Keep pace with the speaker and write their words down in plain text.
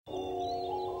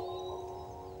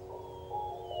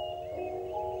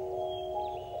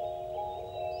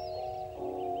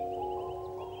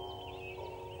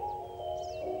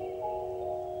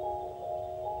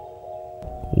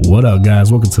What up,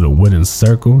 guys? Welcome to the Winning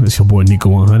Circle. It's your boy Nico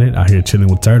 100 out here chilling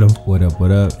with Turtle. What up? What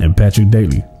up? And Patrick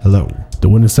Daly. Hello. The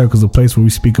Winning Circle is a place where we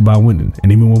speak about winning,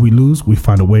 and even when we lose, we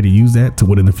find a way to use that to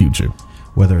win in the future.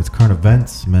 Whether it's current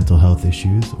events, mental health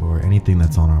issues, or anything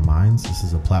that's on our minds, this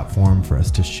is a platform for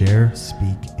us to share,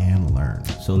 speak, and learn.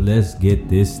 So let's get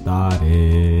this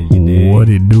started. What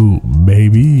it do,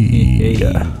 baby?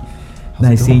 Hey.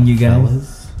 Nice seeing you guys.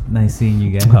 Fellas? Nice seeing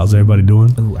you guys. How's everybody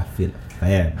doing? Oh, I feel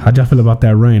bad. How'd y'all feel about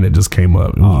that rain that just came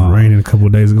up? It was raining a couple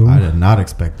of days ago. I did not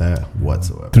expect that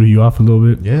whatsoever. Threw you off a little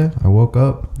bit? Yeah, I woke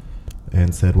up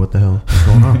and said, what the hell is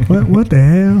going on? What the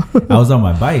hell? I was on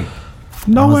my bike.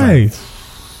 No way.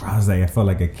 I felt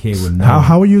like a kid with no.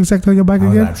 How were you exactly on your bike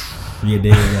again?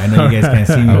 I know you guys can't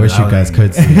see me. I wish you guys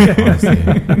could see it,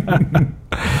 honestly.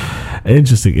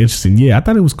 Interesting. Yeah, I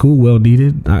thought it was cool, well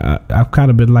needed. I've kind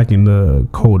of been liking the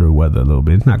colder weather a little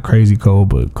bit. It's not crazy cold,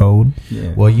 but cold.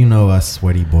 Yeah. Well, you know us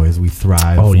sweaty boys, we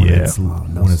thrive when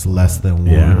it's less than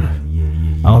warm.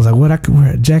 Yeah. I was like, what? I could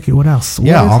wear a jacket. What else?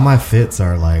 All my fits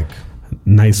are like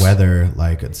nice weather,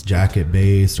 like it's jacket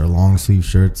based or long sleeve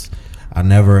shirts. I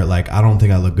don't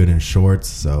think I look good in shorts,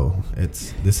 so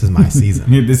this is my season.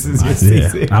 This is my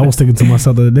season. I was thinking to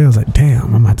myself the other day, I was like,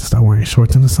 damn, I might have to start wearing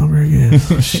shorts in the summer again.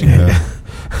 Shit.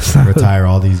 Retire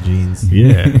all these jeans.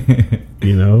 Yeah.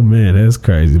 Man, that's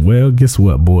crazy. Well, guess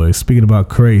what, boys? Speaking about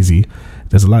crazy,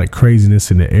 there's a lot of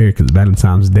craziness in the air because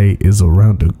Valentine's Day is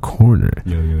around the corner.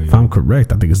 Yo. If I'm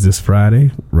correct, I think it's this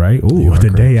Friday, right? Ooh, the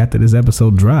day after this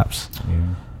episode drops.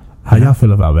 Yeah. How y'all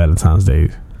feel about Valentine's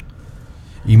Day?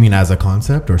 You mean as a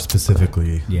concept or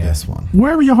specifically this one?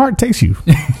 Wherever your heart takes you.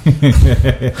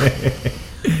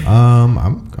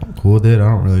 I'm cool with it. I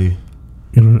don't really.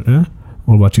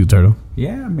 What about you, Turtle?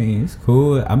 Yeah, I mean it's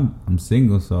cool. I'm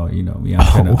single, so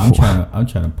I'm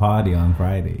trying to party on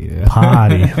Friday. Yeah.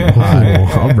 Party.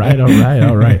 All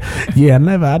right. Yeah,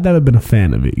 I've never been a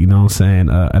fan of it. You know what I'm saying?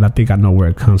 And I think I know where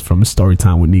it comes from. It's story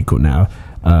time with Nico now.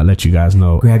 Let you guys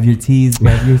know. Grab your teas,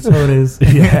 grab your sodas.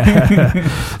 Yeah.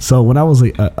 So when I was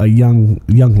a young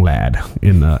lad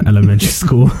in elementary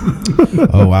school.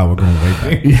 Oh wow, we're going way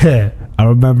back. Yeah, I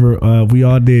remember we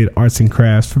all did arts and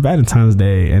crafts for Valentine's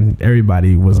Day, and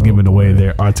everybody was giving away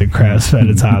their arts and crafts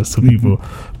Valentine's to people.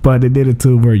 But they did it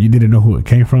too where you didn't know who it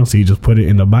came from, so you just put it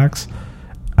in the box.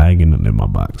 I ain't getting nothing in my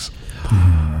box.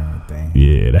 Dang.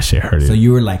 Yeah, that shit hurt. So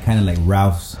you were like kind of like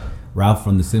Ralph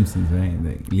from The Simpsons, right?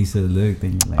 Like Lisa look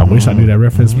thing. Like, I wish I knew that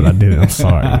reference, but I didn't. I'm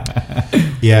sorry.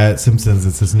 Yeah, Simpsons.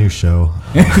 It's this new show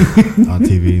on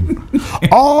TV.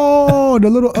 Oh, the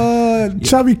little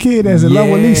chubby kid that's in love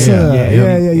with Lisa.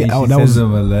 Yeah. Oh, that was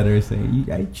him a letter saying, "You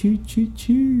got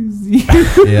choose."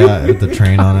 Yeah, with the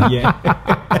train on it. Yeah.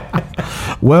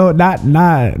 Well, not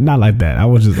like that.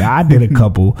 I did a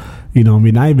couple. You know what I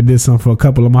mean? I even did some for a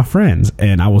couple of my friends,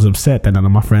 and I was upset that none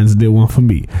of my friends did one for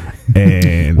me.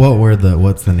 And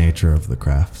what's the nature of the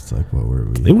crafts? Like, what were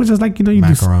we? It was just like, you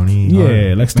macaroni.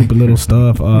 Like stupid little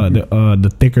stuff.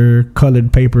 The thicker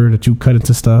colored paper that you cut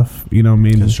into stuff. You know what I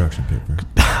mean? Construction paper.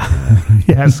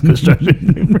 Yes, construction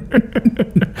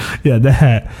paper. Yeah,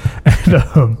 that. And,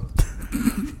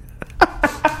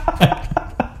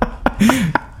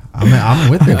 I'm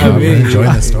with it. I'm really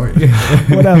enjoying the story.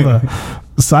 Whatever.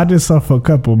 So I did stuff for a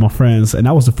couple of my friends, and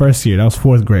that was the first year. That was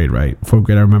fourth grade, right? Fourth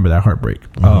grade, I remember that heartbreak.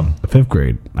 Fifth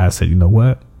grade, I said, you know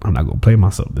what? I'm not going to play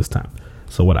myself this time.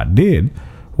 So what I did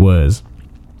was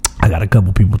I got a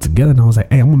couple people together, and I was like,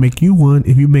 hey, I'm going to make you one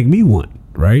if you make me one,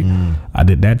 right? I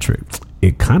did that trick.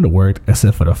 It kind of worked,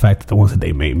 except for the fact that the ones that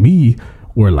they made me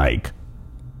were like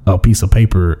a piece of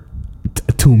paper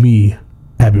to me,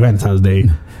 Happy Valentine's Day,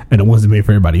 and the ones they made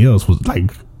for everybody else was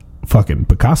like fucking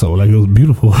Picasso. Like, it was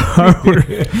beautiful.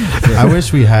 I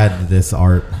wish we had this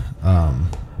art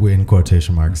in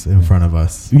quotation marks in front of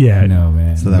us. Yeah, no,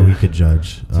 man, so that we could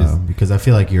judge. Because I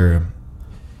feel like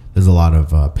there's a lot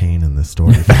of pain in this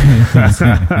story.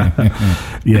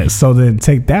 Yeah. So then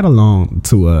take that along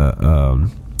to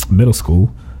middle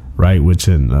school, right? Which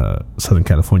in Southern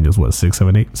California is what, 6,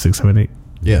 7, 8.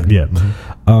 Yeah.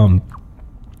 Mm-hmm.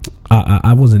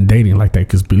 I wasn't dating like that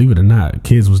because, believe it or not,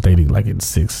 kids was dating like in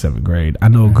 6th, 7th grade. I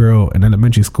know a girl in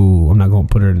elementary school. I'm not going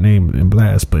to put her name in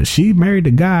blast, but she married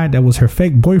the guy that was her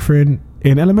fake boyfriend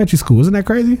in elementary school. Isn't that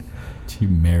crazy? She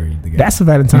married the guy. That's a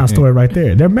Valentine story right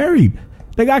there. They're married.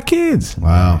 They got kids.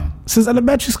 Wow. Since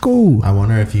elementary school. I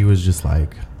wonder if he was just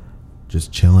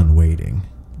chilling, waiting.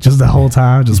 Just the whole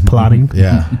time, just plotting.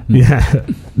 Yeah. Yeah.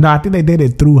 No, I think they did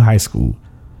it through high school.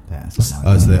 Yeah.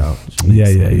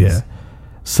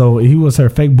 So he was her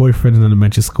fake boyfriend in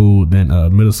elementary school. Then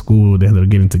middle school, they ended up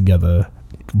getting together,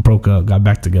 broke up, got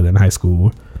back together in high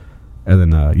school. And then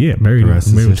married The rest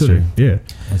is with children. history. Yeah.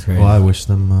 That's great. Well, I wish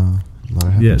them a lot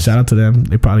of happiness. Yeah, shout out to them.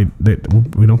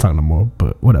 We don't talk no more,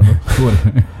 but whatever.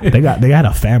 they had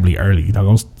a family early. I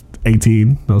was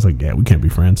 18. I was like, yeah, we can't be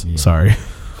friends. Yeah. Sorry.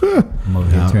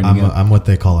 I'm what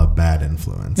they call a bad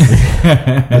influence.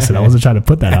 Listen, I wasn't trying to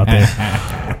put that out there,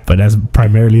 but that's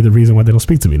primarily the reason why they don't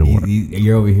speak to me no more.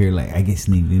 You're over here like, I get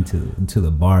sneaked into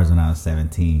the bars when I was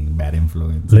 17. Bad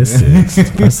influence. Listen,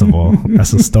 first of all,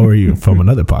 that's a story from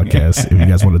another podcast. If you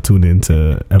guys want to tune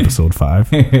into episode 5.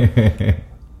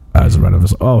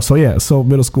 So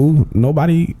middle school,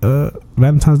 nobody.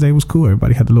 Valentine's Day was cool.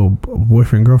 Everybody had the little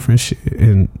boyfriend girlfriend shit,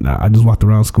 and I just walked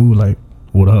around school like,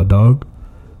 "What up, dog?"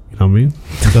 You know what I mean?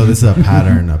 So this is a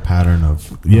pattern of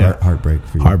heartbreak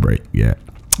for you. Heartbreak, yeah.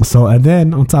 So and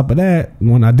then on top of that,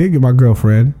 when I did get my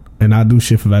girlfriend and I do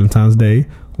shit for Valentine's Day,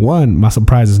 one, my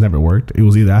surprises never worked. It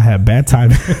was either I had bad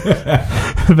timing,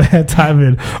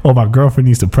 or my girlfriend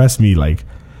needs to press me like,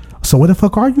 so where the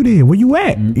fuck are you then? Where you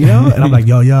at? You know? And I'm like,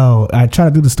 yo. I try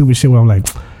to do the stupid shit where I'm like,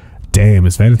 damn,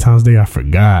 it's Valentine's Day. I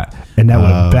forgot. And that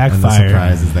would backfire. And the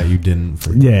surprise is that you didn't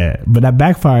forget. Yeah, but that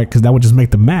backfired because that would just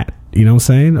make them mad. You know what I'm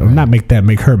saying? Right. Or not make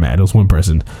her mad. It was one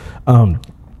person.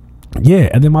 Yeah,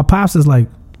 and then my pops is like,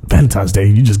 Valentine's Day,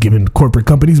 you just giving corporate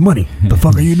companies money. The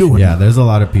fuck are you doing? Yeah, there's a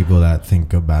lot of people that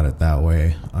think about it that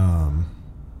way.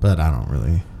 But I don't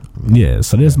really. Yeah,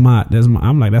 so I'm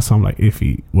like, that's why I'm like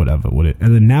iffy, whatever with it.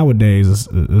 And then nowadays,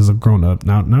 as a grown up,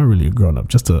 not really a grown up,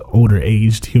 just an older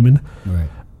aged human. Right.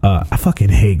 I fucking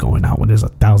hate going out when there's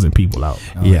 1,000 people out.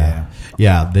 Oh,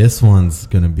 yeah. This one's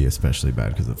gonna be especially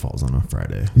bad because it falls on a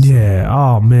Friday. So. Yeah.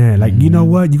 Oh man. Like you know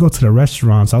what? You go to the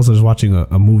restaurants. I was just watching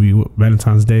a movie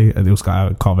Valentine's Day. It was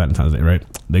called Valentine's Day, right?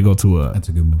 They go to that's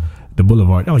a good movie. The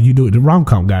Boulevard. Oh, you do it. The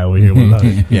rom-com guy over here.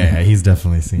 Yeah, he's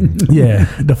definitely seen. Yeah,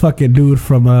 the fucking dude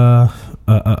from that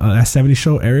 70s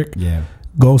show, Eric. Yeah.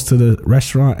 Goes to the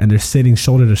restaurant and they're sitting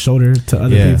shoulder to shoulder to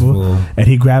other people, cool. And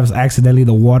he grabs accidentally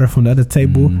the water from the other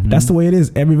table. That's the way it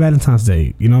is every Valentine's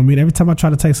Day. You know what I mean? Every time I try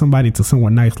to take somebody to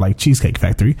somewhere nice like Cheesecake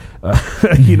Factory,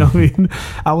 you know what I mean?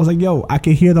 I was like, yo, I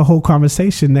can hear the whole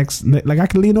conversation like I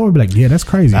can lean over and be like, yeah, that's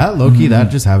crazy. That low-key,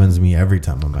 that just happens to me every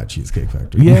time I'm at Cheesecake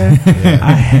Factory. Yeah.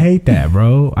 I hate that,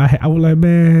 bro. I was like,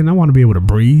 man, I want to be able to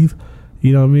breathe.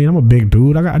 You know what I mean? I'm a big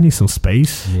dude. I need some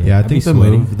space. Yeah, I think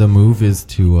the move is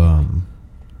to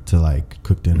like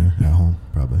cook dinner at home,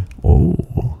 probably.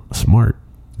 Oh, smart.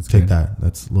 Take that.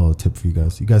 That's a little tip for you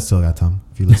guys. You guys still got time.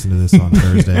 If you listen to this on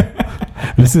Thursday.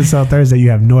 Listen to this on Thursday, you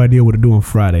have no idea what to do on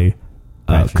Friday.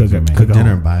 Cook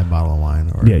dinner and buy a bottle of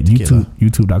wine or tequila.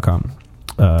 YouTube.com.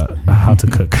 How to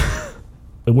cook.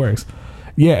 It works.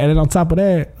 Yeah, and then on top of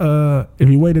that, if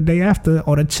you wait a day after,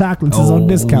 all the chocolates is on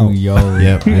discount. Yo,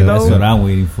 yep. That's what I'm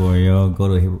waiting for, yo.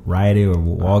 Go to Rite Aid or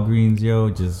Walgreens, yo.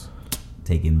 Just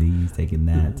taking these, taking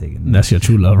that. That's your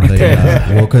true love right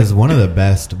there. Well, because one of the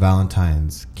best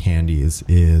Valentine's candies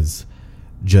is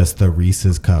just the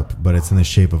Reese's cup, but it's in the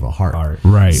shape of a heart.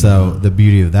 Right. So the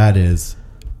beauty of that is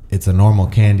it's a normal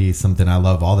candy, something I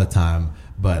love all the time,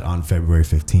 but on February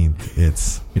 15th,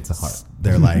 it's a heart.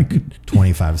 They're like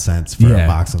 25 cents for a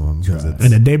box of them.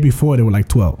 And the day before, they were like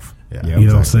 12. Yeah, you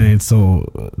know what I'm saying?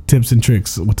 So tips and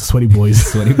tricks with the sweaty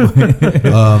boys.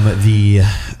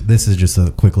 This is just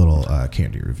a quick little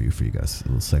candy review for you guys. A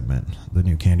little segment, the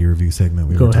new candy review segment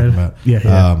we were talking about.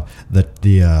 Yeah.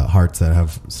 The hearts that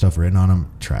have stuff written on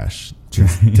them, trash.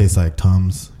 Tastes like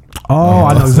Tums. Oh,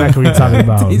 I know exactly what you're talking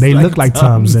about. They look like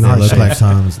Tums and they look like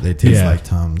Tums. They taste like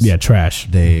Tums. Yeah,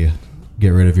 trash. They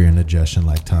get rid of your indigestion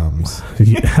like Tums. I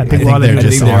think they're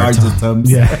just Tums.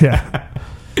 Yeah.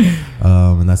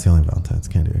 And that's the only Valentine's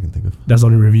candy I can think of. That's the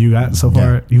only review you got so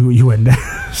far. You went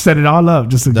set it all up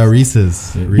just to, the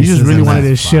Reese's. You just really wanted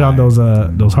to shit on those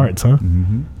hearts, huh?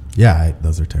 Mm-hmm. Yeah,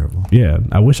 those are terrible. Yeah,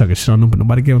 I wish I could shit on them, but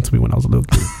nobody gave them to me when I was a little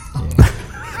kid.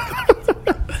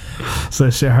 So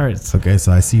that shit hurts. Okay,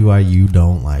 so I see why you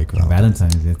don't like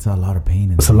Valentine's. It's a lot of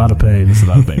pain. It's a lot of pain.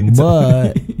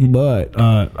 But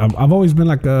I've always been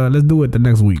like, let's do it the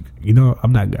next week. You know,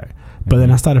 I'm that guy. But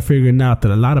then I started figuring out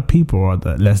that a lot of people are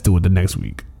let's do it the next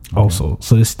week also.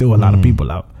 So there's still a lot of people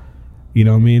out. You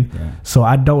know what I mean? Yeah. So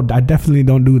I definitely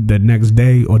don't do the next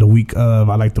day or the week of.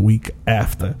 I like the week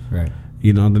after. Right.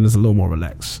 You know, then it's a little more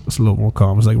relaxed. It's a little more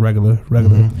calm. It's like regular.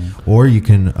 Mm-hmm. Or you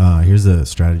can, here's a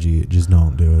strategy. Just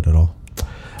don't do it at all.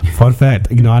 Fun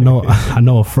fact, you know, I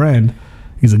know a friend.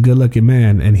 He's a good looking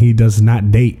man, and he does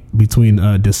not date between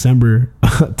December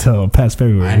till past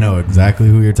February. I know exactly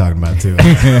who you're talking about too.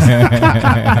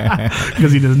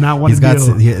 Because he does not want He's to got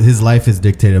his life is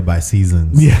dictated by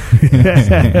seasons. Yeah.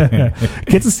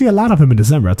 Get to see a lot of him in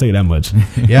December, I'll tell you that much.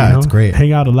 Yeah, it's great.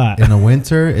 Hang out a lot. In the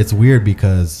winter, it's weird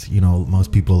because, you know,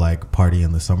 most people like party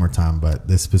in the summertime, but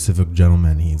this specific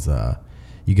gentleman, he's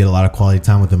you get a lot of quality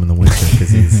time with him in the winter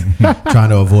because he's trying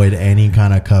to avoid any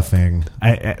kind of cuffing.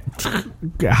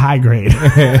 High grade.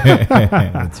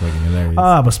 That's fucking hilarious.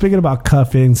 But speaking about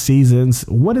cuffing seasons,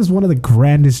 what is one of the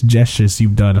grandest gestures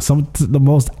you've done? The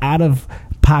most out of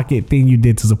pocket thing you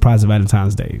did to surprise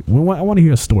Valentine's Day? I want to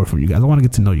hear a story from you guys. I want to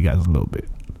get to know you guys a little bit.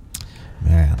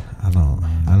 Man, I don't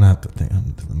have to think.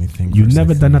 Let me think. You've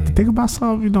never done nothing. Think about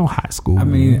something, you know, high school. I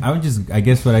mean, I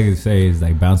guess what I could say is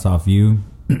like bounce off you.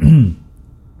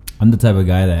 I'm the type of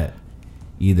guy that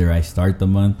either I start the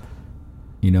month,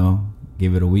 you know,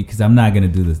 give it a week, because I'm not going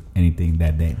to do anything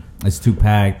that day. It's too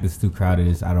packed. It's too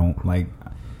crowded. I don't like,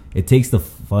 it takes the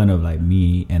fun of like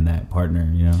me and that partner,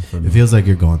 you know. It feels like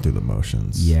you're going through the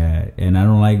motions. Yeah. And I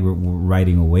don't like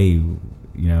riding away, you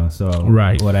know. So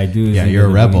what I do is. Yeah, you're a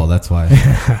rebel. That's why.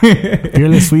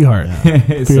 Fearless sweetheart. Yeah.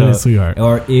 Fearless sweetheart.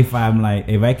 Or if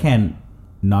I can't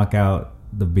knock out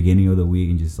the beginning of the week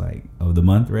and just like of the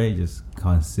month, right? Just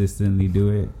consistently do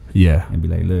it. Yeah. And be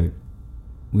like, look,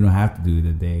 we don't have to do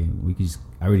the day. We can just.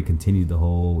 I already continued the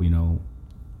whole, you know,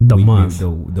 the week, month, the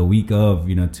week of,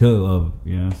 you know, till of,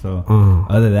 you know. So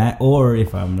other than that, or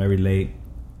if I'm very late,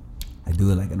 I do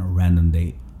it like on a random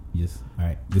date. Just all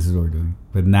right, this is what we're doing,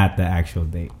 but not the actual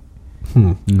date.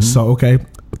 Mm-hmm. So okay,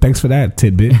 thanks for that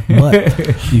tidbit.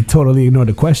 But you totally ignored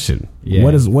the question. Yeah.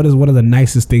 What is one of the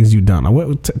nicest things you've done?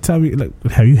 Tell me, like,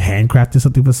 have you handcrafted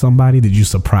something for somebody? Did you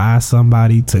surprise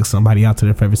somebody? Took somebody out to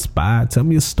their favorite spot? Tell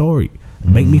me a story.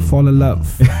 Make me fall in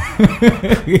love.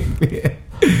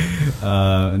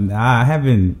 Nah, I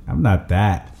haven't. I'm not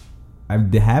that. I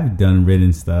have done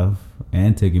written stuff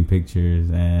and taken pictures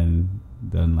and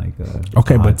done like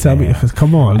okay, but tell me,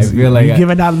 come on, I feel like you're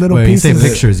giving out little pieces. You say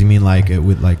pictures, you mean like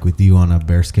with you on a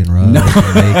bearskin rug, no.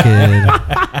 Naked?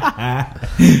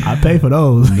 I pay for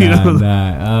those. Nah, you know?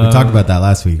 We talked about that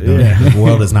last week. Yeah. The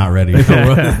world is not ready. The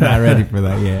world is not ready for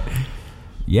that yet.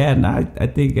 Yeah, no, I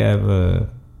think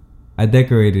I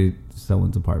decorated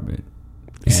someone's apartment.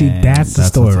 You see, that's the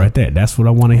story right there. That's what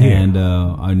I want to hear. And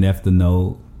I left a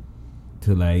note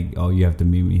to like, oh, you have to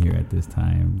meet me here at this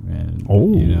time, and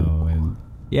you know, and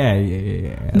yeah.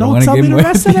 Don't tell me the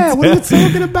rest of that. What are you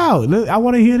talking about? I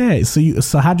want to hear that.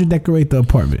 So how'd you decorate the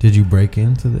apartment? Did you break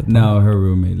into the apartment? No, her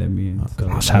roommate let me in.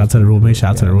 So shout out to the roommate.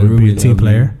 Shout out to the roommate. Team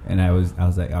player. And I was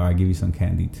like, all right, I'll give you some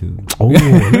candy too. Oh, look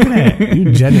at that.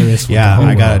 You generous. Yeah,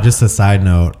 I got it. Just a side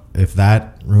note. If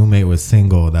that roommate was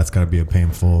single, that's got to be a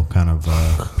painful kind of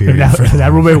period. That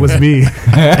roommate was me.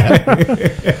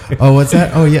 Oh, what's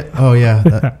that? Oh, yeah.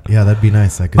 That'd be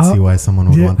nice. I could see why someone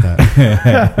would want that.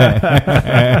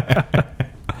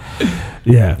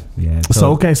 Yeah.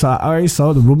 So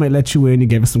the roommate let you in. You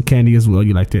gave us some candy as well.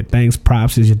 You liked it. Thanks.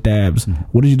 Props. Is your dabs.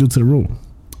 What did you do to the room?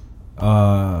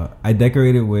 I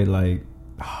decorated with like,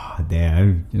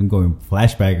 damn, I'm going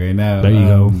flashback right now. There you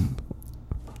go.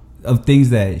 Of things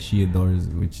that she adores,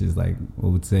 which is like, I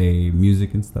would say,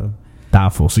 music and stuff.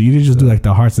 Thoughtful. So you didn't just do like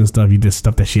the hearts and stuff. You did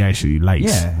stuff that she actually likes.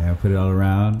 Yeah, I put it all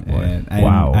around. And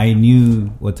I knew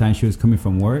what time she was coming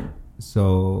from work,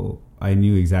 so I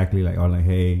knew exactly like,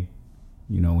 hey,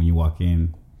 you know, when you walk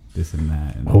in, this and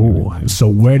that. And so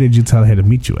where did you tell her to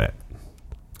meet you at?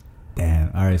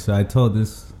 Damn. All right. So I told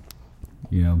this,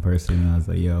 you know, person, and I was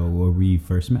like, yo, where we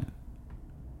first met.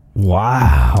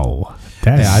 Wow.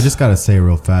 I just gotta say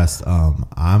real fast,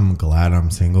 I'm glad I'm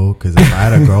single, because if I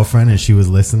had a girlfriend and she was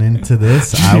listening to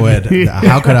this, I would.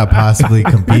 How could I possibly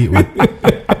compete with?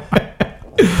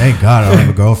 Thank God I don't have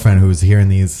a girlfriend who's hearing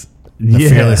these. The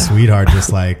fearless sweetheart,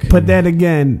 just like. But then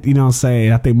again, you know what I'm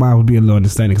saying? I think mine would be a little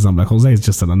understanding, because I'm like, Jose is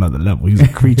just on another level. He's a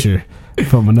creature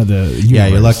from another universe. Yeah,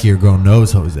 you're lucky your girl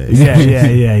knows Jose.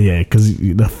 Yeah. Because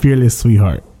the fearless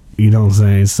sweetheart. You know what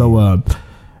I'm saying? So,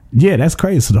 yeah, that's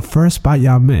crazy. So the first spot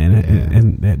y'all met,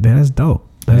 and that's dope.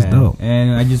 That's dope.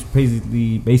 And I just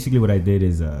basically what I did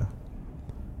is, I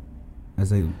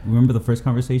was like, remember the first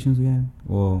conversations we had?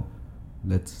 Well,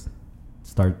 let's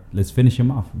finish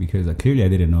him off, because clearly I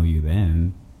didn't know you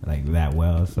then like that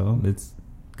well. So let's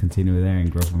continue there and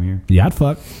grow from here. Yeah, I'd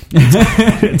fuck.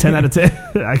 10 out of 10.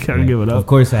 I can't give it up. Of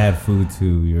course, I had food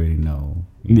too. You already know.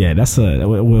 Yeah, that's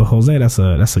Jose. That's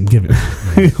a given.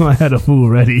 I had the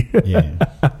food ready. Yeah.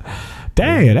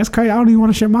 Dang, that's crazy. I don't even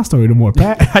want to share my story no more.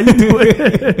 Pat, how you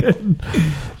doing?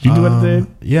 You do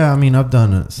anything? Yeah, I mean, I've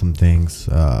done some things.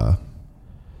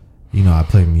 You know, I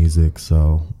play music.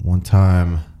 So one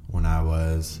time when I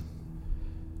was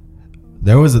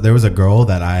There was a girl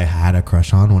that I had a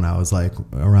crush on when I was like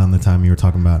around the time you were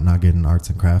talking about not getting arts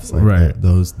and crafts, like right.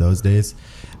 those days.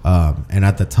 And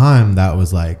at the time, that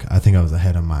was like, I think I was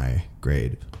ahead of my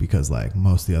grade because like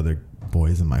most of the other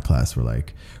boys in my class were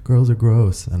like, girls are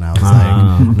gross, and I was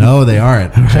like, no, they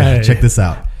aren't. Check this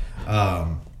out.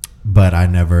 But I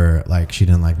never, like, she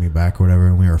didn't like me back or whatever,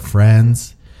 and we were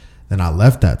friends. Then I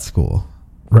left that school.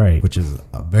 Right. Which is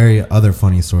a very other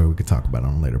funny story we could talk about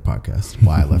on a later podcast,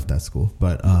 why I left that school.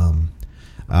 But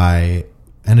I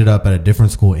ended up at a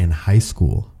different school in high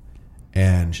school.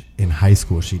 And in high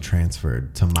school, she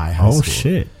transferred to my high school. Oh,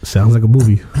 shit. Sounds like a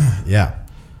movie. Yeah.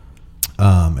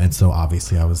 And so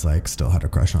obviously I was like, still had a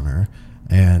crush on her.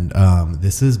 And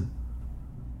this is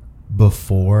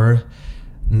before,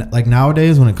 like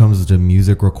nowadays when it comes to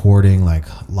music recording, like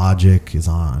Logic is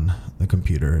on the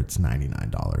computer, it's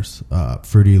 $99.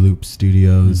 Fruity Loop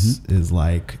Studios is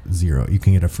like $0. You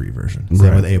can get a free version.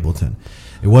 Same with Ableton.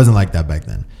 It wasn't like that back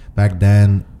then. Back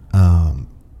then,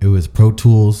 it was Pro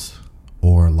Tools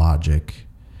or Logic,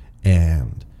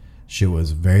 and shit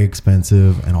was very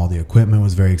expensive, and all the equipment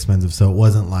was very expensive. So it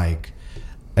wasn't like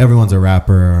everyone's a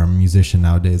rapper or a musician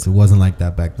nowadays. It wasn't like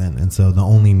that back then. And so the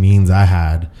only means I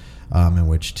had in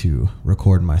which to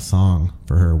record my song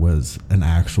for her was an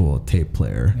actual tape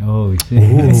player. Oh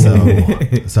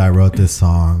shit! So I wrote this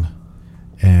song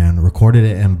and recorded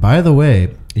it. And by the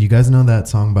way, you guys know that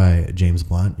song by James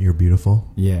Blunt, "You're Beautiful"?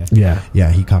 Yeah.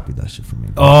 He copied that shit from me.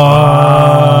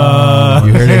 Oh,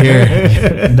 you heard it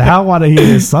here. Now I want to hear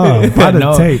this song. By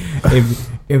the tape.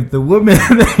 If the woman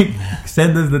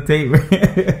send us the tape,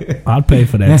 I'll pay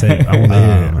for that tape. I want to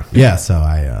hear it. Yeah. So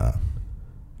I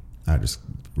just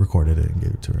recorded it and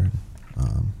gave it to her.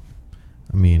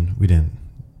 I mean,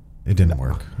 it didn't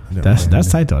work. That's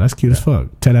tight though. That's cute as fuck.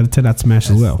 10 out of 10. I'd smash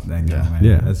as well.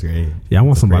 Yeah, that's great. Yeah, I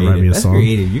want somebody to write me a song.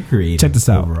 You're creative. Check this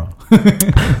out.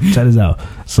 Check this out.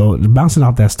 So bouncing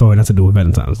off that story, that's to do with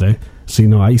Valentine's Day. So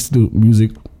I used to do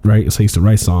music, right? So I used to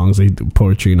write songs, I used to do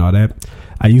poetry and all that.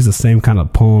 I use the same kind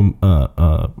of poem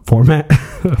format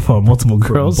for multiple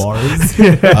girls. Bars.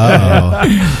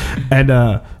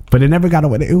 And but it never got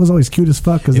away. It was always cute as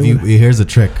fuck. Here's a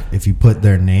trick: if you put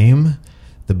their name,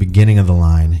 the beginning of the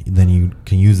line, then you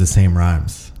can use the same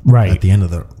rhymes at the end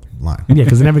of the line. Yeah,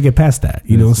 because they never get past that.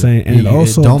 You know what I'm saying? And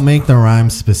also, don't make the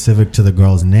rhymes specific to the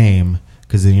girl's name,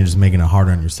 because then you're just making it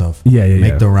harder on yourself.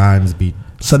 Make the rhymes be.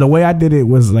 So the way I did it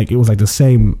was like the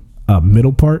same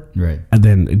middle part, right, and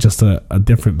then just a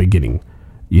different beginning.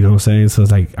 You know what I'm saying? So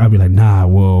it's like I'd be like, nah,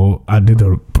 well, I did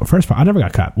the first part. I never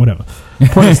got caught. Whatever.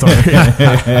 Point of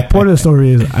the story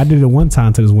is I did it one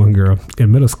time to this one girl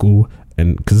in middle school,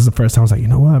 and because it's the first time I was like, you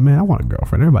know what, man, I want a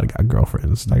girlfriend. Everybody got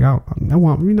girlfriends. Like I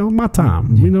want, my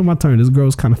time. My turn. This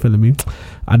girl's kind of feeling me.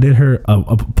 I did her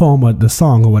a poem of the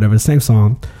song or whatever, the same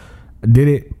song. Did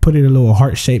it, put it in a little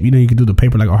heart shape. You can do the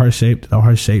paper like a heart shape. The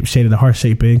heart shape, shaded the heart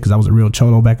shape in because I was a real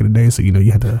cholo back in the day. So,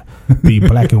 you had to be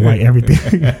black and white,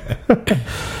 everything.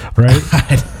 Right?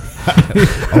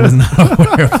 I was not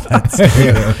aware of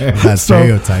that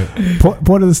stereotype.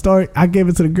 Point of the story, I gave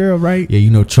it to the girl, right?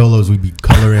 Yeah, cholos, we'd be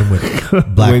coloring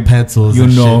with black pencils. You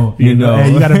know.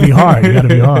 And you got to be hard. You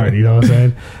know what I'm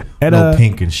saying? And, no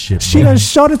pink and shit. She done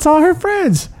showed it to all her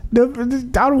friends. I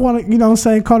don't want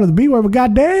to, call her the B word, but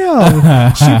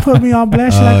goddamn, she put me on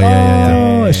blast.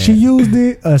 She used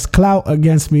it as clout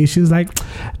against me. She was like,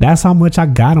 "That's how much I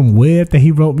got him with. That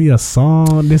he wrote me a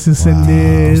song. This is and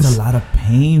this." There's a lot of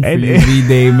pain for you every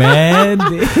day, man.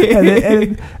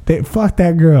 and they fuck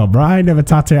that girl, bro. I ain't never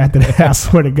talked to her after that. I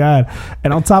swear to God.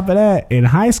 And on top of that, in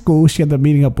high school, she ended up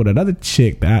meeting up with another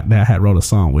chick that I had wrote a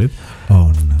song with.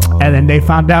 Oh no! And then they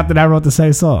found out that I wrote the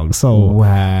same song. So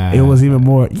it was even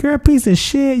more. You're a piece of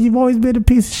shit. You've always been a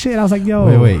piece of shit. I was like,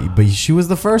 yo. Wait. But she was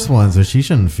the first one, so she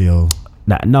shouldn't feel.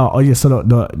 No. Oh yeah. So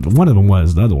the one of them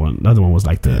was the other one. The other one was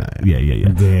like the yeah.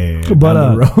 Damn, but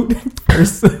on the road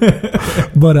first.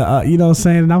 But you know what I'm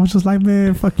saying? And I was just like,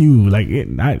 man, fuck you. Like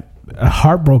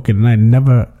heartbroken, and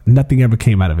nothing ever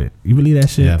came out of it. You believe that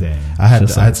shit? Yeah. Damn. I had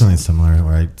something similar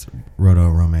where I wrote a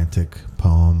romantic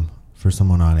poem for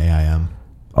someone on AIM.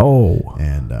 Oh.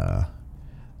 And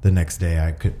the next day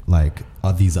I could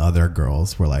these other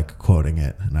girls were quoting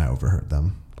it, and I overheard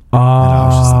them. Oh, and I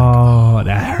was just like,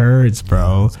 that hurts,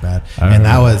 bro. It's bad. And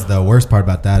that was the worst part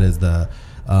about that is the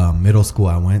middle school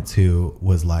I went to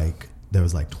was there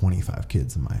was 25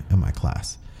 kids in my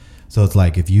class. So it's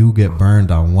if you get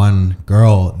burned on one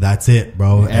girl, that's it,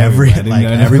 bro.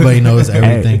 Everybody knows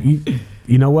everything. Hey,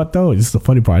 you know what though? This is the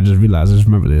funny part. I just realized. I just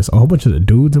remember this. A whole bunch of the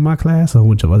dudes in my class, a whole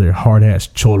bunch of other hard ass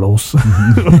cholos,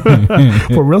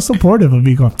 were real supportive of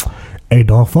me. Going, hey,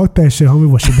 dog, fuck that shit,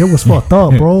 homie. What she did was fucked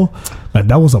up, bro. Like,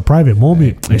 that was a private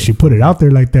moment, and she put it out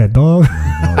there like that, dog.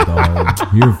 No, dog.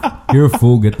 You're a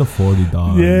fool. Get the 40,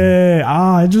 dog. Yeah,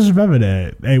 I just remember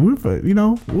that. Hey,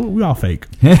 we all fake.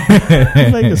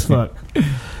 Fake as fuck.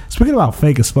 Speaking about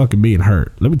fake as fuck and being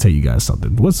hurt, let me tell you guys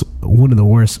something. What's one of the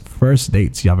worst first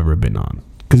dates y'all ever been on?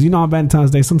 Because on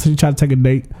Valentine's Day, sometimes you try to take a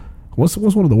date. What's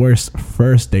one of the worst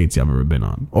first dates y'all ever been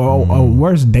on, or a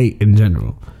worst date in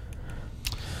general?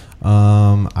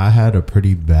 I had a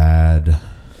pretty bad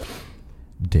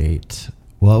date.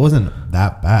 Well, it wasn't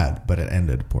that bad, but it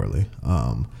ended poorly.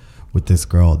 With this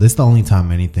girl. This is the only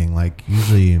time anything, like,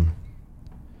 usually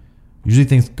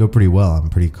things go pretty well. I'm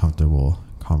pretty comfortable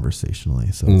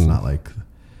conversationally, so it's not like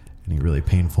any really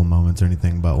painful moments or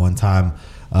anything. But one time,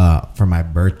 for my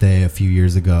birthday a few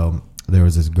years ago, there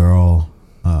was this girl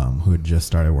who had just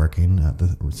started working at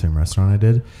the same restaurant I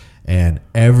did, and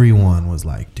everyone was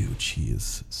like, dude, she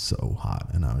is so hot.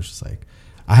 And I was just like,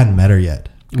 I hadn't met her yet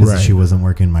because she wasn't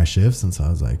working my shifts, and so I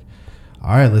was like,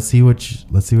 all right, let's see what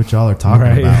y'all are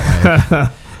talking about.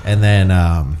 Like, and then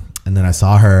I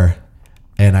saw her,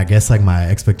 and I guess like my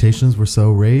expectations were so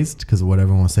raised because of what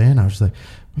everyone was saying. I was just like,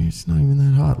 man, she's not even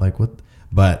that hot. Like, what?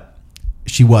 But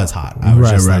she was hot. I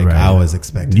was I was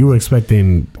expecting. You were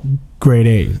expecting grade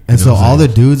A. And so all the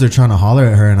dudes are trying to holler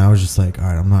at her, and I was just like, all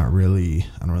right, I don't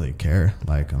really care.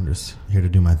 Like, I'm just here to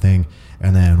do my thing.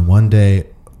 And then one day,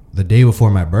 the day before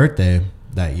my birthday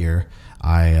that year,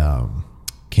 I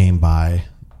came by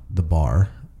the bar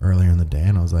earlier in the day,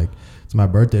 and I was like, it's my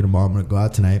birthday tomorrow. I'm going to go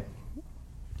out tonight.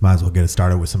 Might as well get it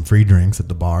started with some free drinks at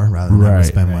the bar rather than having to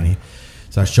spend money.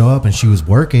 So I show up, and she was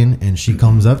working, and she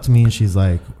comes up to me, and she's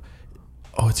like,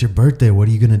 oh, it's your birthday. What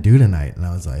are you going to do tonight? And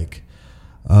I was like,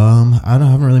 I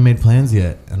haven't really made plans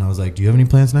yet. And I was like, do you have any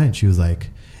plans tonight? And she was like,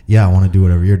 yeah, I want to do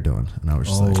whatever you're doing. And I was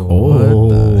just like, what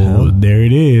the hell? There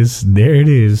it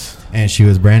is. And she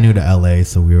was brand new to LA,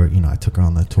 so we were, I took her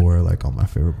on the tour, like all my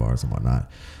favorite bars and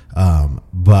whatnot.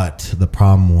 But the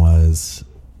problem was,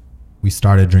 we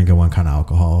started drinking one kind of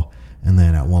alcohol, and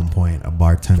then at one point, a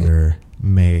bartender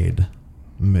made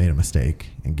a mistake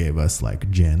and gave us like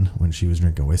gin when she was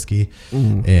drinking whiskey,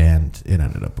 and it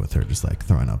ended up with her just like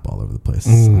throwing up all over the place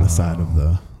on the side of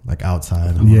the, like,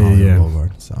 outside of Hollywood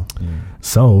Boulevard.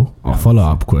 So a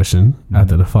follow-up question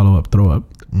after the follow-up throw-up,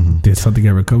 did something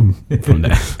ever come from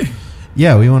that?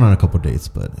 Yeah, we went on a couple dates,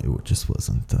 but it just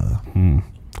wasn't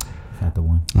not the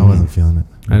one. I wasn't feeling it.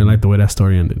 I didn't like the way that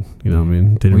story ended. You know what I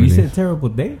mean? You said terrible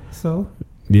date, so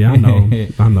yeah, I know.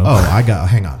 Oh,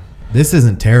 hang on. This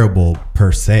isn't terrible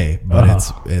per se, but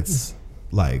it's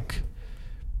like,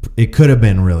 it could have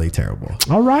been really terrible.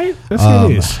 All right, that's what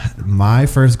it is. My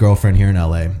first girlfriend here in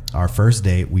LA, our first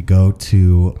date, we go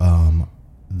to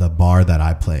the bar that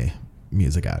I play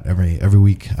music at. Every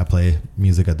week I play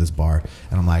music at this bar,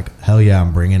 and I'm like, hell yeah,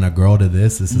 I'm bringing a girl to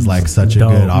this. This is like such a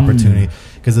good opportunity,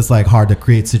 because it's like hard to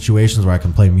create situations where I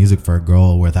can play music for a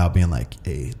girl without being like,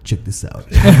 hey, check this out.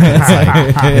 It's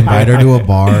like, invite her to a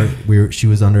bar. She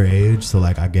was underage, so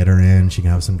like I get her in, she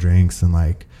can have some drinks and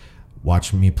like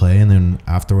watch me play, and then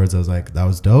afterwards I was like, that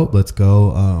was dope, let's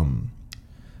go.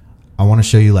 I want to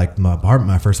show you like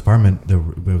my first apartment. It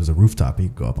was a rooftop. You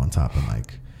could go up on top, and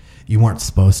like, you weren't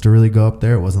supposed to really go up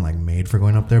there. It wasn't like made for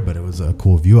going up there, but it was a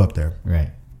cool view up there. Right.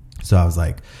 So I was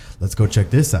like, let's go check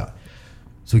this out.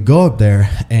 So we go up there,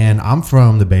 and I'm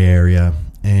from the Bay Area,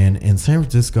 and in San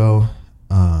Francisco,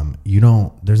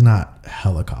 there's not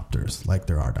helicopters like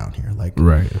there are down here. Like,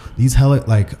 these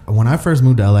like when I first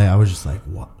moved to LA, I was just like,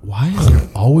 why is there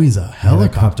always a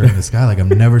helicopter in the sky? Like, I've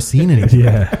never seen anything.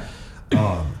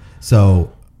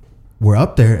 So we're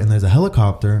up there, and there's a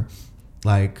helicopter,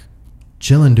 like,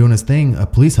 chilling, doing his thing, a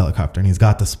police helicopter, and he's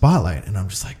got the spotlight, and I'm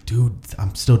just like, dude,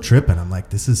 I'm still tripping. I'm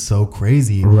like, this is so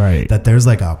crazy that there's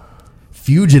like a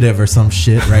fugitive or some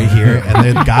shit right here, and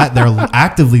they're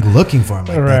actively looking for him.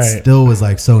 Like, that still was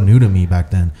like so new to me back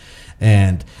then,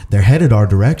 and they're headed our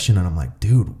direction, and I'm like,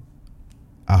 dude,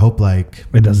 I hope like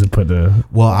it doesn't put the.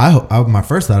 Well, I my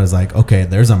first thought is like, okay,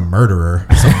 there's a murderer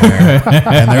somewhere,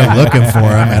 and they're looking for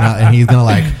him, and he's gonna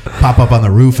like pop up on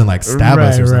the roof and like stab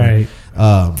us or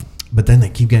something. But then they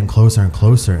keep getting closer and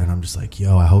closer, and I'm just like,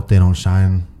 yo, I hope they don't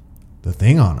shine the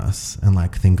thing on us and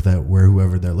like think that we're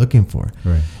whoever they're looking for.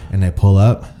 Right. And they pull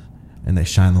up, and they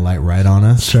shine the light right on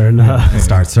us. Sure enough. And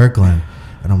start circling,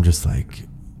 and I'm just like,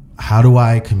 how do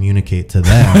I communicate to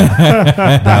them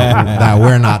that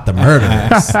we're not the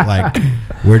murderers? Like,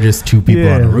 we're just two people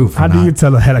on the roof. How do you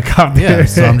tell a helicopter? Yeah,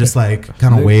 so I'm just like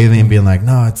kind of waving and being like,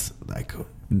 no, it's like,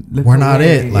 we're not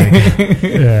it. Like,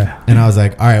 and I was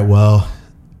like, all right, well.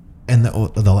 And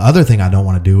the other thing I don't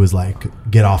want to do is like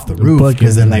get off the roof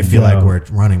because then they feel like we're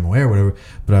running away or whatever.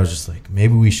 But I was just like,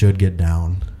 maybe we should get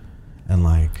down and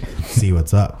like see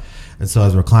what's up. And so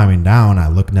as we're climbing down, I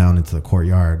look down into the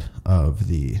courtyard of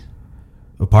the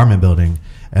apartment building,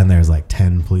 and there's like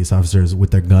 10 police officers with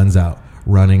their guns out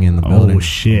running in the building. Oh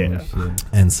shit.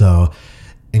 And so,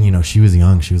 and you know, she was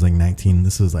young. She was like 19.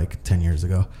 This was like 10 years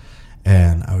ago.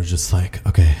 And I was just like,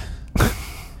 okay,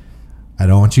 I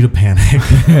don't want you to panic,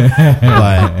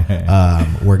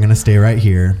 but we're going to stay right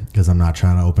here because I'm not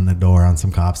trying to open the door on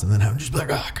some cops and then have them just be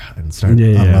like, oh, God, and start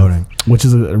unloading. Which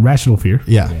is a rational fear.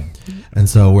 Yeah. And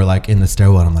so we're like in the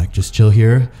stairwell. And I'm like, just chill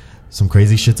here. Some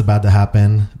crazy shit's about to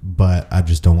happen, but I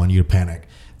just don't want you to panic.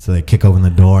 So they kick open the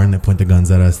door and they point the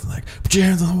guns at us. Like, put your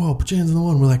hands on the wall. Put your hands on the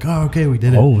wall. And we're like, oh, okay, we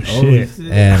did it. Oh, shit.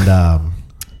 And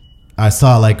I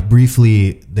saw like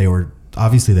briefly they were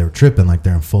tripping, like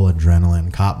they're in full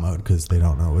adrenaline cop mode because they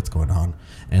don't know what's going on.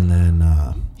 And then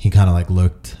he kind of like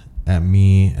looked at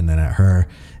me and then at her,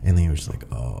 and then he was just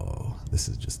like, oh, this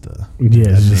is just a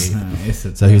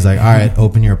so he was like, all right,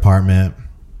 open your apartment,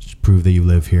 just prove that you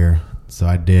live here. So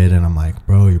I did, and I'm like,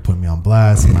 bro, you're putting me on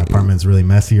blast. My apartment's really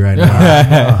messy right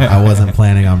now. I wasn't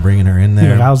planning on bringing her in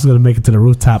there. I was going to make it to the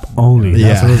rooftop only.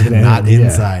 That's what was gonna not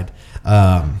inside.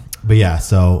 But yeah,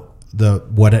 so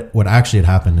what actually had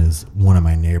happened is one of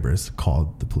my neighbors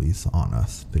called the police on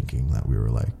us, thinking that we were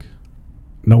like,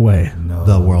 no way,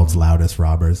 the world's loudest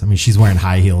robbers. I mean, she's wearing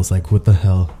high heels. Like, what the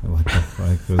hell? What the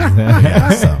fuck was that? Yeah,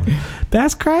 so.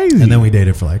 That's crazy. And then we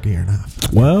dated for like a year and a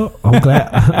half. Well, I'm glad.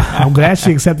 I'm glad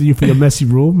she accepted you for your messy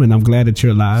room, and I'm glad that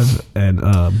you're alive and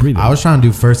breathing. I was trying to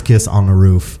do first kiss on the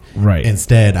roof. Right.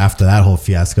 Instead, after that whole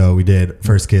fiasco, we did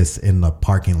first kiss in the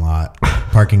parking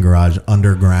garage,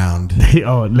 underground.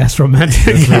 Oh, less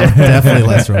romantic. Definitely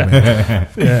less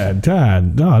romantic. Yeah,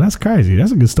 God, no, that's crazy.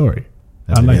 That's a good story.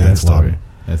 I like that story. Wild.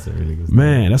 That's a really good story.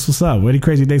 Man, that's what's up. Any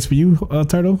crazy dates for you,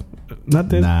 Turtle?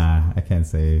 Nothing. Nah, I can't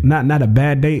say. Not a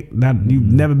bad date. You've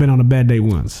never been on a bad date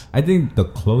once. I think the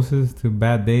closest to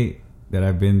bad date that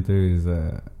I've been through is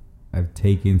I've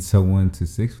taken someone to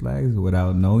Six Flags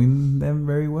without knowing them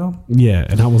very well. Yeah,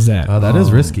 and how was that? Oh, that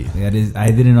is risky. That is. I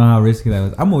didn't know how risky that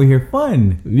was. I'm over here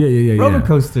fun. Yeah. Roller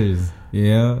coasters.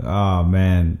 Yeah. Oh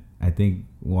man. I think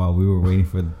while we were waiting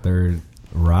for the third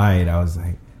ride, I was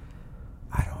like,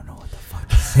 I don't know what the fuck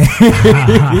to say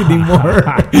anymore.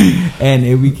 And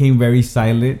it became very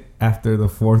silent after the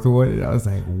fourth one. And I was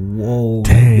like, whoa,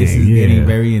 this is getting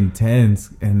very intense.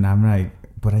 And I'm like,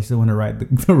 but I still want to ride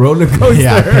the roller coaster.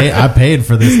 Yeah, I paid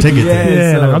for this ticket.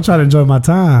 Yeah, so, like, I'm trying to enjoy my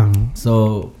time.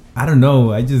 So I don't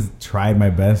know. I just tried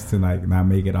my best to like not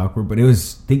make it awkward. But it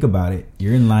was, think about it.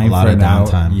 You're in line for an hour.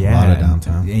 Yeah, a lot of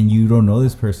downtime. And you don't know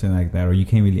this person like that, or you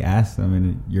can't really ask them,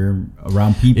 and you're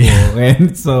around people. Yeah.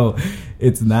 And so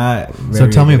it's not very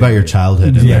so tell me about your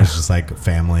childhood. And there's just like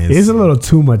family. It's a little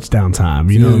too much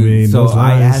downtime. You know what I mean? So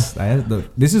I asked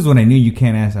this is when I knew you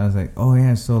can't ask. I was like, oh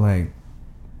yeah,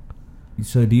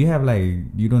 so do you have like,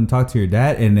 you don't talk to your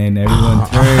dad? And then everyone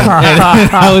turned and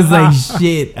I was like,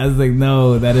 shit. I was like,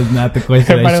 no, that is not the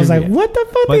question. Everybody was like, what the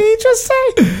fuck did he just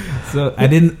say? So I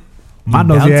didn't. My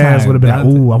nosy ass would have been like,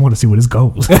 ooh, I want to see where this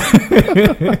goes.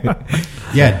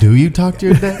 Yeah, do you talk to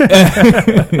your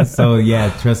dad? So yeah,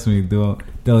 trust me, don't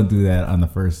do that on the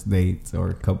first dates or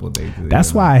a couple of dates.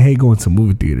 That's why I hate going to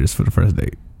movie theaters for the first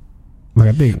date. Like,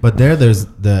 I think, but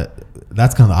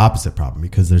that's kind of the opposite problem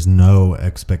because there's no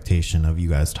expectation of you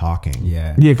guys talking.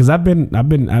 Yeah. Because I've been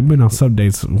on some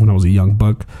dates when I was a young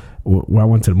buck where I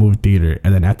went to the movie theater,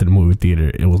 and then after the movie theater,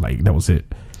 it was like that was it.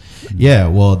 Yeah,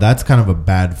 well, that's kind of a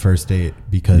bad first date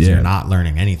because you're not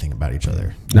learning anything about each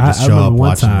other. You just show up,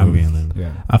 watch the movie, and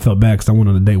then I felt bad because I went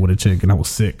on a date with a chick and I was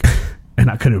sick. And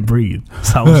I couldn't breathe,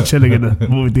 so I was chilling in the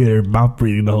movie theater, mouth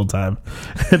breathing the whole time.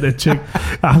 And the chick,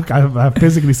 I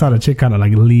physically saw the chick kind of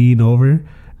like lean over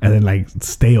and then like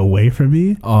stay away from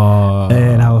me.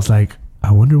 And I was like,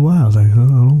 I wonder why. I was like,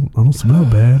 oh, I don't smell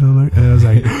bad. And I was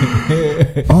like,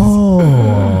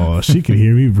 oh, she could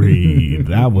hear me breathe.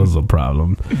 That was a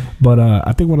problem. But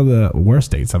I think one of the worst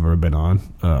dates I've ever been on.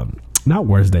 Not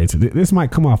worst dates. This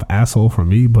might come off asshole for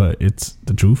me, but it's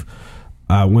the truth.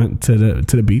 I went to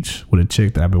the beach with a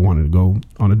chick that I've been wanting to go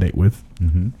on a date with.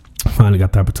 Mm-hmm. Finally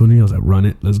got the opportunity. I was like, run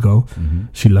it, let's go. Mm-hmm.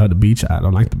 She loved the beach. I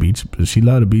don't like the beach, but she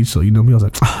loved the beach. So you know me, I was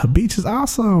like, the beach is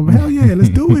awesome. Hell yeah, let's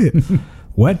do it.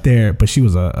 Went there, but she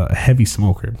was a heavy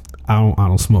smoker. I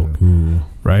don't smoke,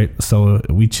 right? So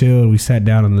we chilled. We sat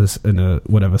down in the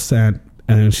whatever sand,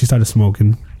 and she started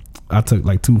smoking. I took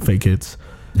like 2 fake hits,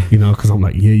 because I'm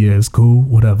like, yeah, it's cool,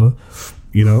 whatever.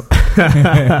 She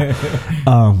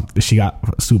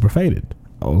got super faded.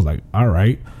 I was like, all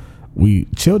right. we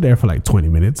chilled there for like 20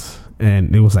 minutes,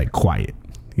 and it was like quiet.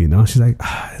 You know, she's like,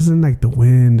 isn't like the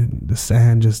wind and the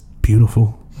sand just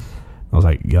beautiful? I was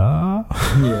like, yeah.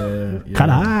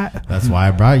 Kind of hot. That's why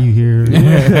I brought you here.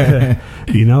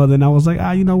 You know, then I was like,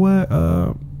 you know what?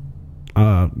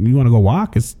 You want to go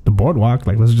walk? It's the boardwalk.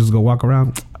 Like, let's just go walk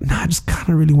around. Nah, I just kind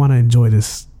of really want to enjoy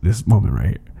this moment right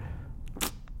here.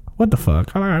 What the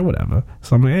fuck? All right, whatever.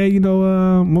 So I'm like, hey, you know,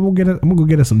 I'm gonna go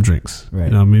get us some drinks. Right.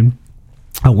 You know what I mean?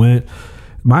 I went.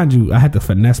 Mind you, I had to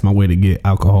finesse my way to get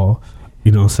alcohol.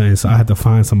 You know what I'm saying? So I had to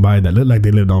find somebody that looked like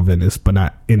they lived on Venice, but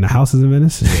not in the houses in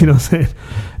Venice. You know what I'm saying?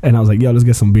 And I was like, yo, let's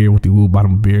get some beer with the woo,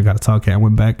 bottom of beer. Got to talk. I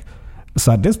went back.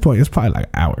 So at this point, it's probably like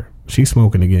an hour. She's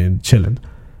smoking again, chilling.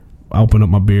 I opened up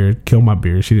my beer, killed my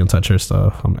beer. She didn't touch her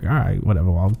stuff. I'm like, all right, whatever.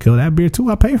 Well, I'll kill that beer too.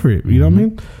 I'll pay for it. You know what I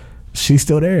mean? She's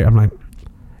still there. I'm like,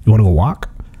 you want to go walk?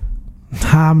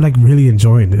 Nah, I'm like really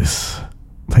enjoying this.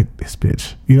 Like, this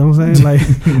bitch. You know what I'm saying?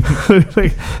 Like,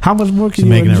 like how much more can you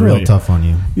making enjoy? it real tough on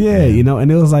you. Yeah, you know, and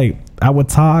it was like, I would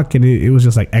talk and it was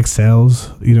just like exhales.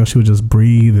 You know, she would just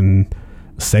breathe and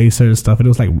say certain stuff. And it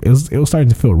was like, it was starting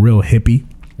to feel real hippie.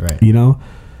 Right. You know?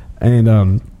 And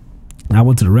I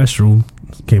went to the restroom,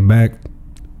 came back.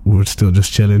 We were still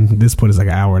just chilling. At this point, it's like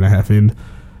an hour and a half in.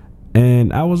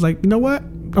 And I was like, you know what?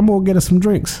 I'm going to get us some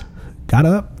drinks. Got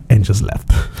up and just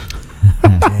left.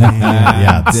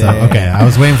 Yeah. So, okay. I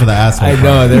was waiting for the asshole. I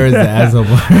know there is the asshole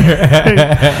part.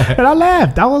 And I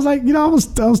left. I was like, you know, I was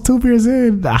 2 beers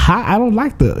in. I don't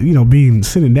like the, you know,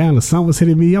 sitting down. The sun was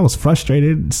hitting me. I was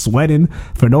frustrated, sweating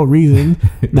for no reason,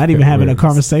 not even having a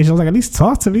conversation. I was like, at least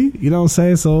talk to me. You know what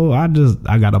I'm saying? So I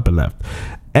got up and left.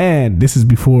 And this is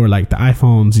before like the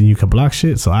iPhones and you could block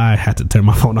shit. So I had to turn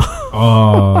my phone off.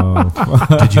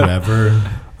 Oh, Did you ever?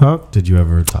 Huh? Did you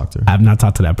ever talk to her? I've not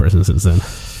talked to that person since then.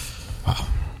 Wow.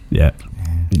 Yeah.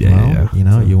 Well, you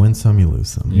know, you win some, you lose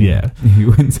some. Yeah.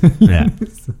 You went to Yeah.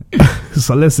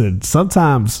 So listen,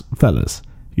 sometimes, fellas,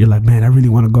 you're like, man, I really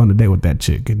want to go on a date with that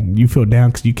chick, and you feel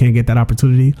down because you can't get that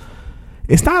opportunity.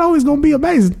 It's not always going to be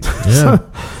amazing. Yeah.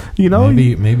 So, you know,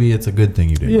 maybe it's a good thing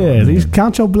you did. Yeah, you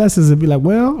count your blessings and be like,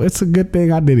 well, it's a good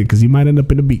thing I did it because you might end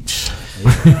up in the beach. So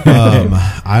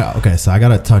I got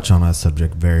to touch on a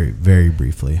subject very, very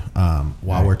briefly.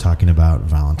 While we're talking about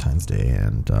Valentine's Day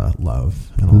and love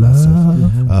and all that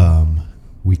stuff,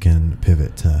 we can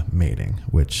pivot to mating.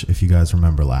 Which, if you guys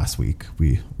remember last week,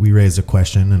 we raised a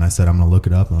question, and I said I'm gonna look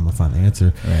it up and I'm gonna find the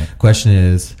answer. Right. Question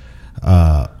is,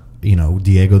 you know,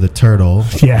 Diego the turtle.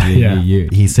 Yeah.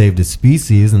 He saved his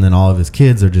species, and then all of his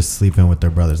kids are just sleeping with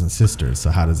their brothers and sisters. So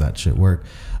how does that shit work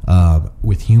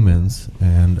with humans?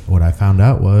 And what I found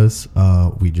out was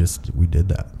we did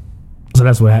that. So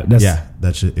that's what happened.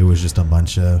 It was just a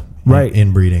bunch of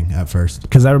inbreeding at first.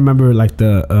 Because I remember like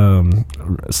the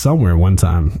somewhere one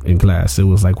time in class, it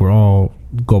was like we're all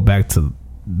go back to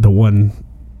the one.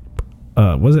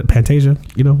 Was it Pantasia?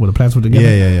 You know, where the plants were together.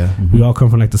 Yeah. Mm-hmm. We all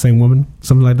come from like the same woman,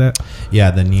 something like that.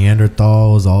 Yeah, the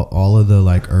Neanderthals, all of the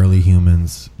like early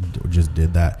humans just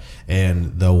did that,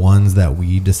 and the ones that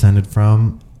we descended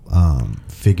from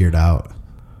figured out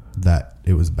that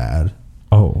it was bad.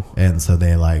 Oh, and so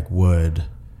they like would.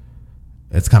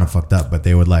 It's kind of fucked up, but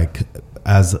they would like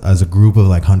as a group of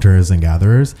like hunters and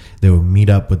gatherers, they would meet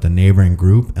up with the neighboring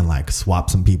group and like swap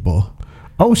some people.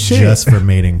 Oh shit! Just for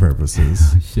mating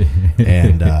purposes. Oh, shit.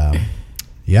 And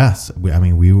yes,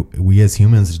 we as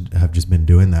humans have just been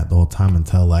doing that the whole time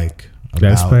until like.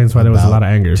 That explains why there was a lot of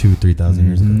anger 2,000-3,000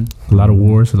 years ago. A lot of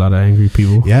wars, a lot of angry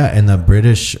people. Yeah, and the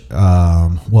British,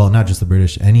 well, not just the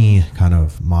British, any kind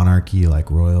of monarchy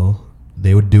like royal,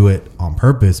 they would do it on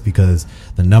purpose because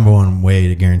the number one way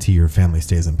to guarantee your family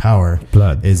stays in power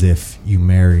is if you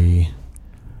marry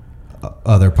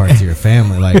other parts of your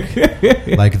family.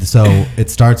 Like so it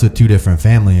starts with two different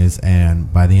families,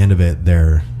 and by the end of it,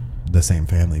 they're the same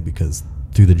family because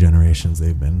through the generations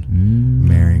they've been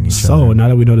marrying each other. So now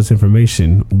that we know this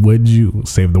information, would you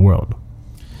save the world?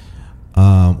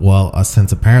 Well,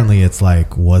 since apparently it's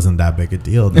like wasn't that big a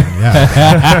deal, then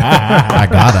yeah, I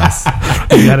got us.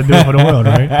 You got to do it for the world,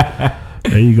 right?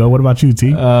 There you go. What about you,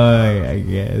 T? I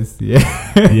guess, yeah.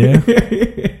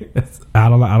 I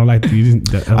don't like.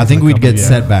 I think we'd get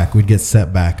set back. We'd get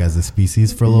set back as a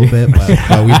species for a little bit, but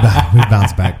we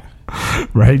bounce back.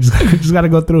 Right, just got to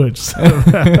go through it.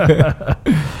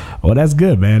 Well, that's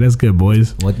good, man. That's good,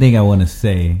 boys. One thing I want to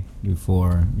say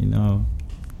before, you know,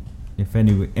 if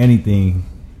anything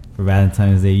for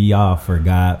Valentine's Day, y'all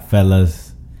forgot,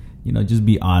 fellas, you know, just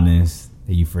be honest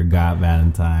that you forgot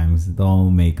Valentine's.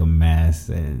 Don't make a mess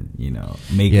and, you know,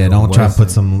 make it don't try to put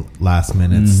some last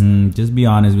minutes. Just be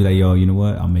honest. Be like, yo, you know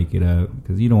what? I'll make it up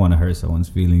because you don't want to hurt someone's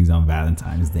feelings on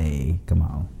Valentine's Day. Come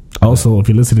on. Also, if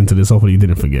you're listening to this, hopefully you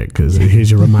didn't forget, because here's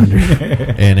your reminder.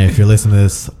 And if you're listening to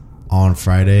this on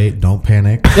Friday, don't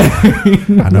panic.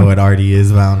 I know it already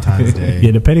is Valentine's Day.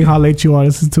 Yeah, depending how late you are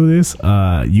listening to this,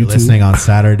 YouTube. You're listening on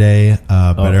Saturday.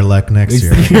 Better luck next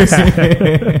year.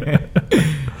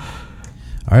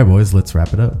 All right, boys, let's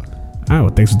wrap it up. All right, well,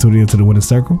 thanks for tuning into the Winning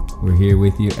Circle. We're here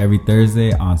with you every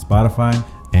Thursday on Spotify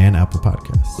and Apple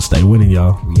Podcasts. Stay winning,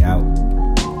 y'all. We out.